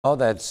Oh,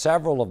 that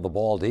several of the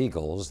bald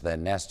eagles that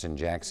nest in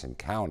Jackson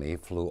County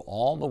flew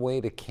all the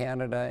way to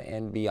Canada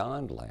and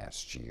beyond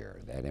last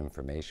year. That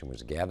information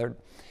was gathered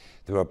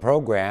through a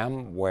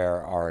program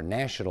where our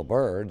national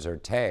birds are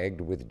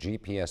tagged with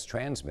GPS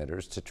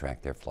transmitters to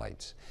track their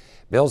flights.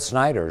 Bill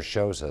Snyder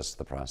shows us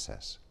the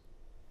process.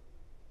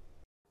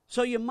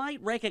 So you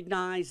might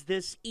recognize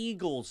this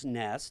eagle's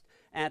nest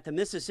at the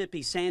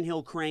Mississippi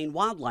Sandhill Crane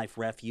Wildlife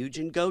Refuge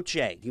in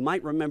Gautier. You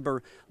might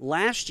remember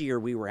last year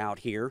we were out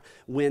here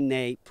when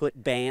they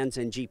put bands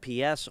and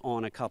GPS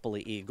on a couple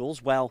of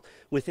eagles. Well,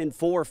 within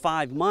 4 or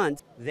 5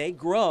 months, they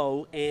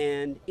grow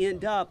and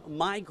end up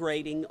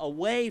migrating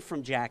away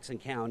from Jackson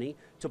County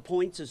to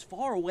points as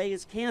far away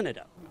as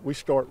Canada. We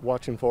start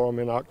watching for them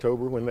in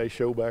October when they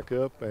show back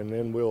up, and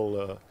then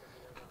we'll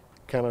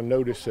kind of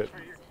notice it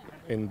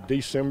in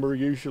December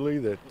usually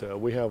that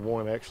we have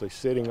one actually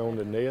sitting on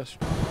the nest.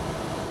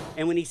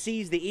 And when he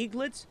sees the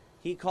eaglets,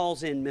 he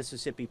calls in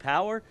Mississippi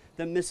Power,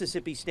 the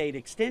Mississippi State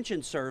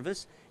Extension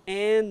Service,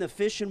 and the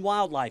Fish and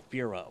Wildlife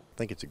Bureau. I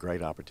think it's a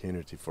great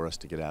opportunity for us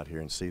to get out here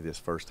and see this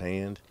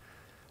firsthand.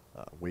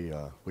 We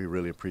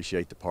really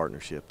appreciate the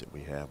partnership that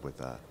we have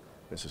with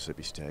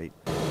Mississippi State.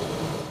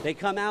 They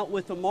come out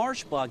with the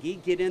marsh buggy,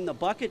 get in the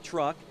bucket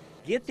truck,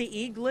 get the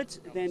eaglets,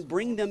 then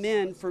bring them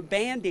in for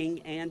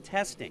banding and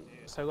testing.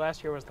 So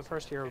last year was the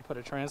first year we put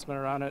a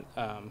transmitter on it,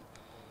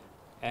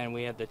 and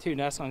we had the 2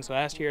 nestlings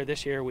last year.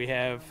 This year we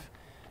have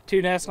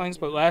 2 nestlings,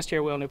 but last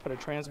year we only put a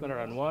transmitter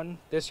on 1.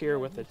 This year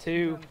with the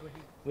 2,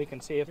 we can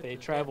see if they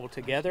travel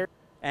together.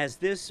 As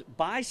this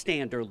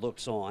bystander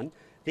looks on,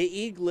 the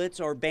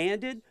eaglets are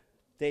banded,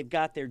 they've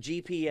got their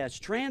GPS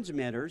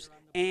transmitters,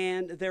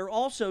 and they're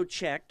also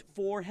checked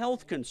for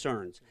health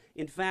concerns.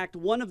 In fact,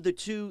 one of the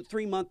 2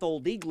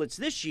 3-month-old eaglets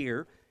this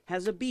year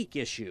has a beak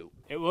issue.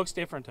 It looks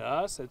different to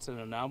us. It's an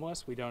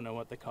anomalous. We don't know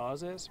what the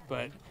cause is,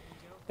 but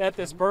that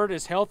this bird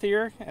is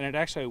healthier and it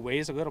actually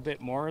weighs a little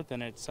bit more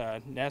than its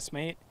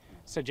nestmate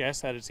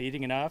suggests that it's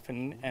eating enough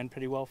and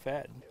pretty well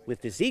fed.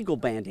 With this eagle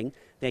banding,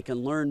 they can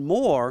learn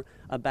more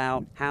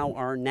about how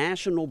our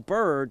national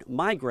bird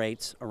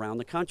migrates around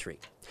the country.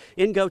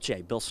 In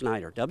Gautier, Bill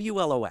Snyder,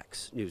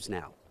 WLOX News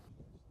Now.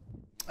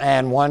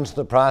 And once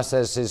the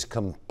process is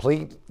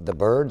complete, the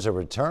birds are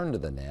returned to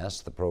the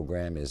nest. The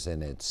program is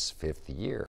in its 5th year.